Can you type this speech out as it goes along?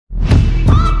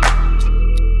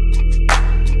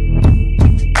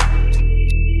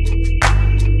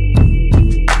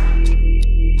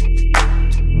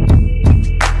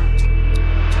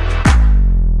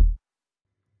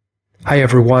Hi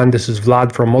everyone, this is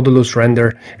Vlad from Untitled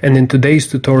Render, and in today's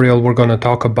tutorial we're going to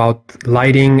talk about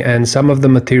lighting and some of the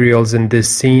materials in this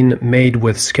scene made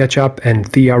with SketchUp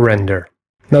and TheaRender.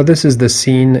 Now this is the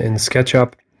scene in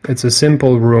SketchUp. It's a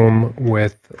simple room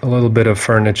with a little bit of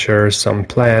furniture, some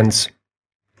plants,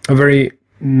 a very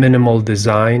minimal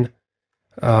design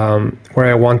where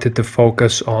I wanted to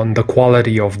focus on the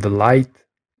quality of the light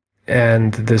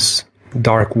and this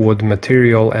dark wood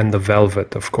material and the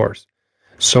velvet, of course.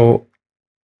 So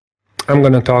I'm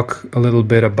going to talk a little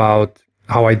bit about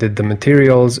how I did the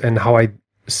materials and how I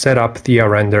set up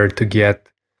TheaRender to get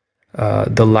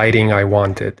the lighting I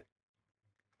wanted.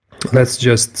 Let's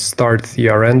just start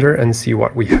TheaRender and see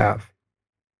what we have.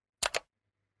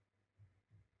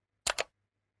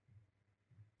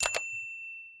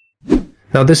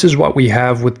 Now this is what we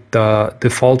have with the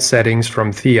default settings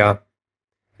from Thea,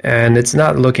 and it's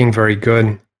not looking very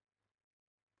good.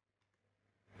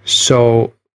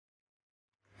 So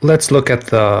let's look at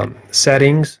the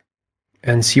settings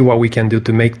and see what we can do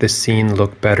to make the scene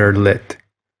look better lit.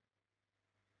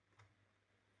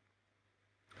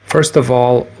 First of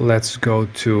all, let's go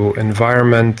to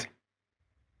Environment,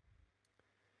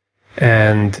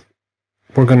 and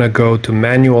we're going to go to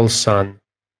Manual Sun,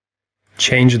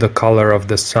 change the color of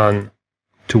the sun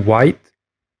to white,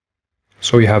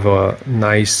 so we have a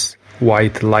nice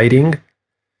white lighting,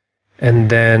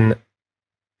 and then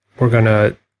we're going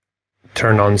to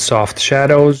turn on soft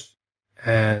shadows,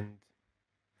 and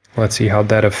let's see how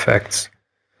that affects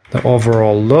the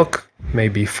overall look.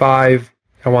 Maybe 5.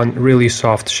 I want really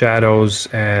soft shadows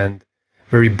and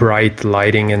very bright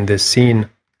lighting in this scene.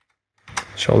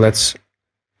 So let's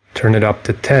turn it up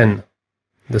to 10,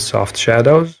 the soft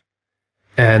shadows.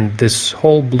 And this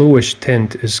whole bluish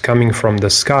tint is coming from the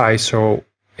sky, so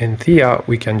in Thea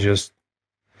we can just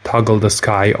toggle the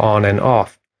sky on and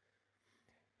off.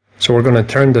 So we're going to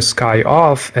turn the sky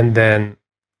off, and then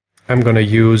I'm going to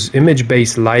use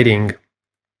image-based lighting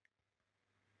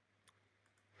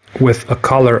with a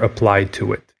color applied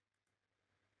to it.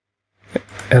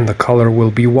 And the color will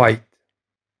be white.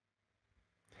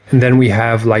 And then we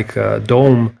have like a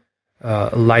dome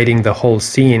lighting the whole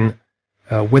scene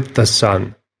with the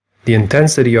sun. The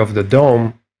intensity of the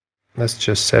dome, let's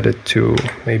just set it to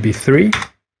maybe 3.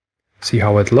 See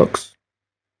how it looks.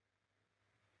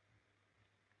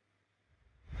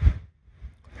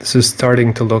 This is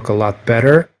starting to look a lot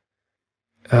better.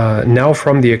 Now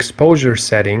from the exposure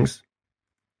settings,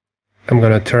 I'm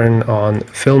going to turn on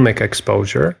filmic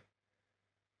exposure.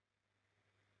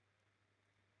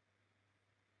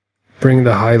 Bring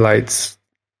the highlights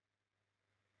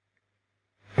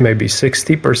maybe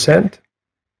 60%.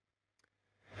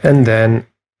 And then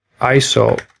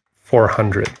ISO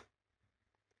 400.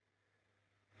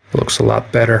 Looks a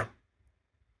lot better.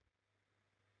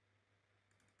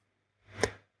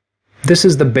 This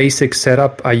is the basic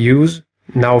setup I use.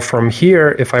 Now from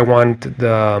here, if I want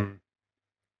the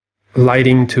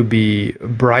lighting to be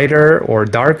brighter or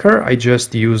darker, I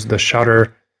just use the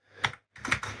shutter,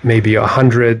 maybe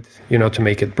 100, to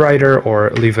make it brighter,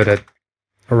 or leave it at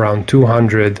around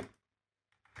 200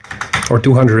 or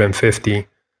 250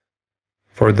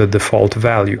 for the default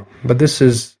value. But this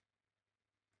is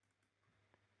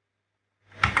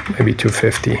maybe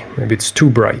 250, maybe it's too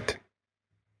bright.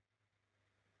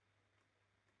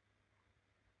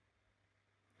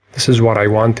 This is what I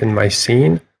want in my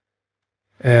scene,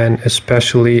 and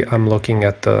especially I'm looking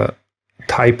at the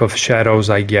type of shadows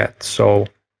I get. So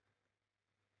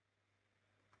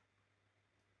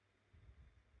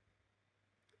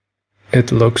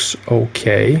it looks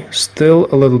okay, still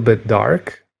a little bit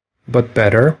dark, but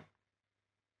better.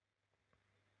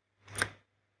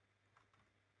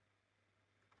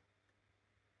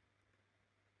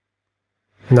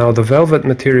 Now the velvet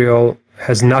material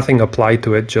has nothing applied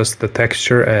to it, just the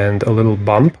texture and a little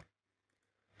bump.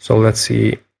 So let's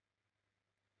see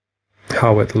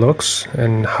how it looks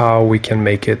and how we can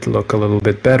make it look a little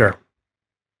bit better.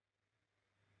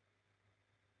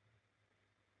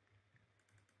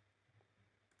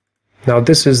 Now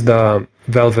this is the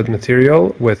velvet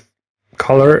material with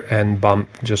color and bump,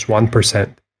 just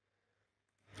 1%.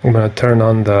 I'm going to turn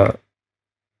on the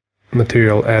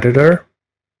material editor.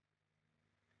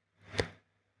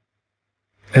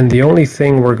 And the only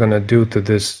thing we're going to do to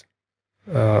this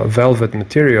velvet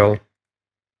material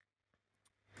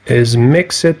is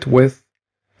mix it with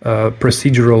a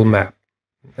procedural map.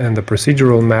 And the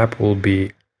procedural map will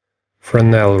be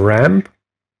Fresnel ramp.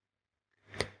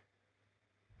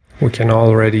 We can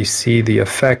already see the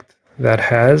effect that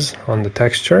has on the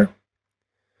texture.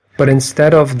 But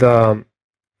instead of the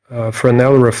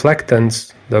Fresnel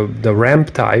reflectance, the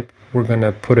ramp type, we're going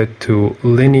to put it to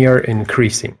linear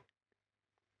increasing,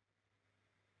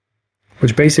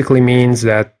 which basically means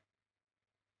that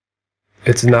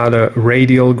it's not a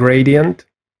radial gradient,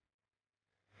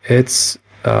 it's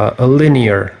a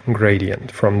linear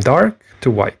gradient from dark to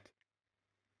white.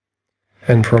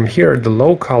 And from here, the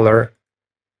low color,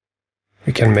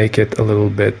 we can make it a little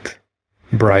bit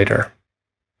brighter,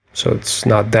 so it's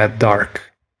not that dark,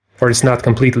 or it's not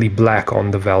completely black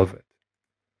on the velvet.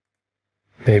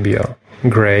 Maybe a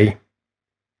gray.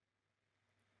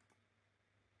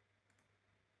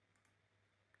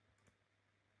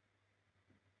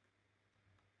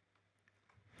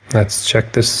 Let's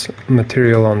check this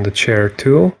material on the chair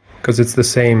too, because it's the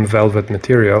same velvet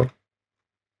material.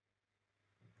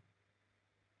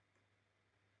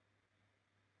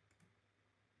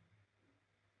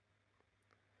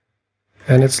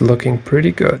 And it's looking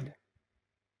pretty good.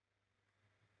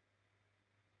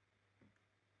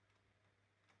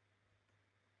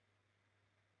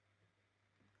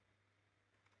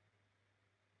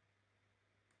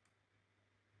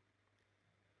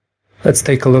 Let's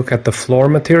take a look at the floor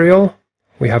material.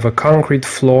 We have a concrete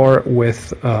floor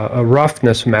with a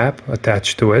roughness map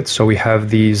attached to it. So we have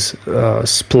these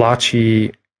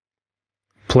splotchy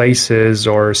places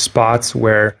or spots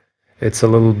where it's a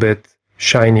little bit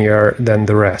shinier than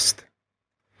the rest.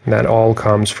 And that all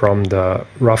comes from the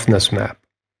roughness map.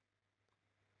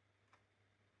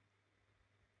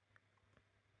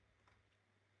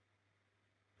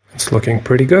 It's looking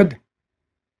pretty good.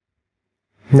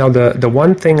 Now the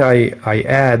one thing I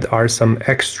add are some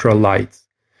extra lights,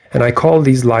 and I call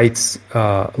these lights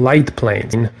light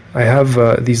planes. I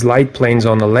have these light planes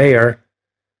on a layer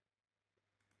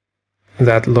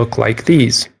that look like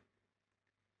these.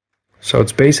 So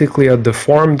it's basically a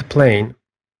deformed plane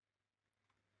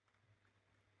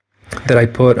that I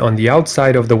put on the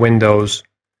outside of the windows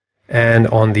and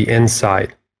on the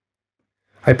inside.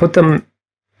 I put them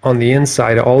on the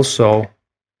inside also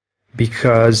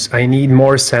because I need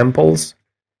more samples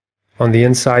on the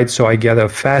inside, so I get a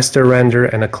faster render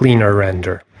and a cleaner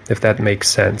render, if that makes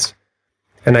sense.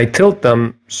 And I tilt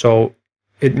them so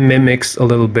it mimics a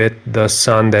little bit the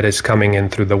sun that is coming in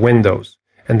through the windows.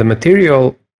 And the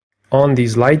material on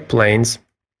these light planes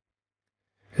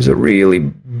is a really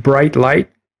bright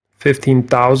light,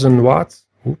 15,000 watts.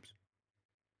 Oops.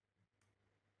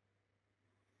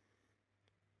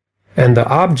 And the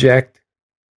object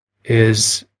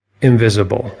is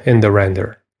invisible in the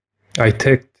render. I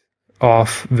ticked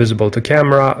off visible to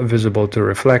camera, visible to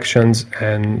reflections,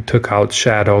 and took out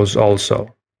shadows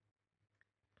also.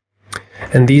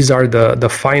 And these are the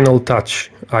final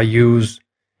touch I use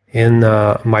in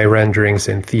my renderings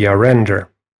in TheaRender.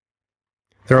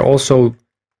 There are also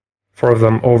 4 of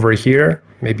them over here,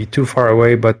 maybe too far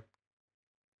away, but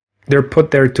they're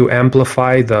put there to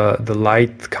amplify the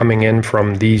light coming in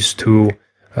from these 2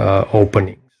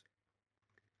 openings.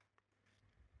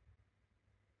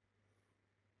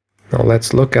 Now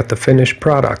let's look at the finished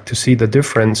product to see the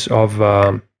difference of,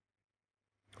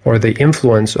 or the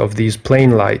influence of these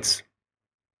plane lights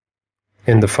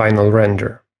in the final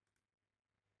render.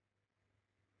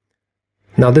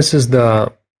 Now this is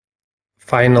the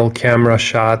final camera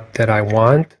shot that I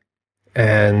want,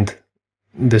 and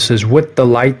this is with the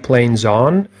light planes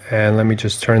on, and let me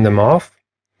just turn them off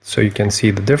so you can see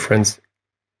the difference.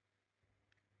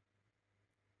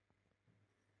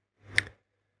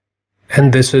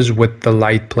 And this is with the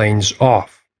light planes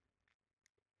off.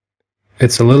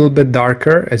 It's a little bit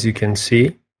darker, as you can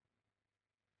see,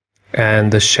 and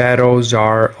the shadows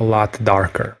are a lot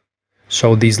darker.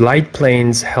 So these light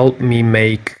planes help me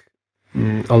make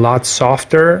a lot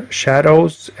softer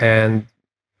shadows, and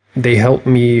they help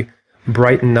me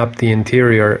brighten up the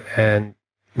interior and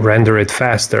render it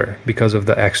faster because of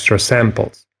the extra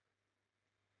samples.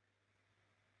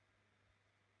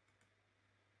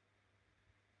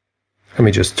 Let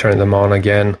me just turn them on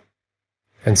again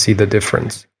and see the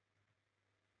difference.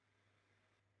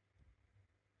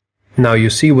 Now you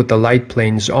see with the light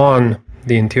planes on,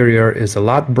 the interior is a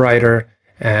lot brighter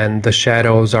and the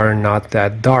shadows are not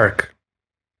that dark.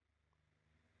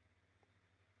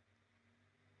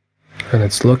 And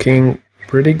it's looking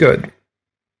pretty good.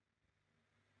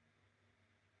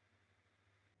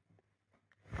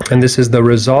 And this is the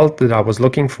result that I was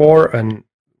looking for, a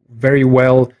very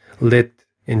well lit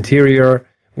interior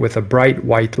with a bright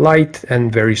white light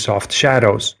and very soft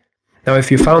shadows. Now,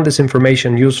 if you found this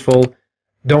information useful,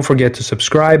 don't forget to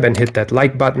subscribe and hit that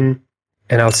like button,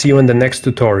 and I'll see you in the next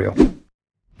tutorial.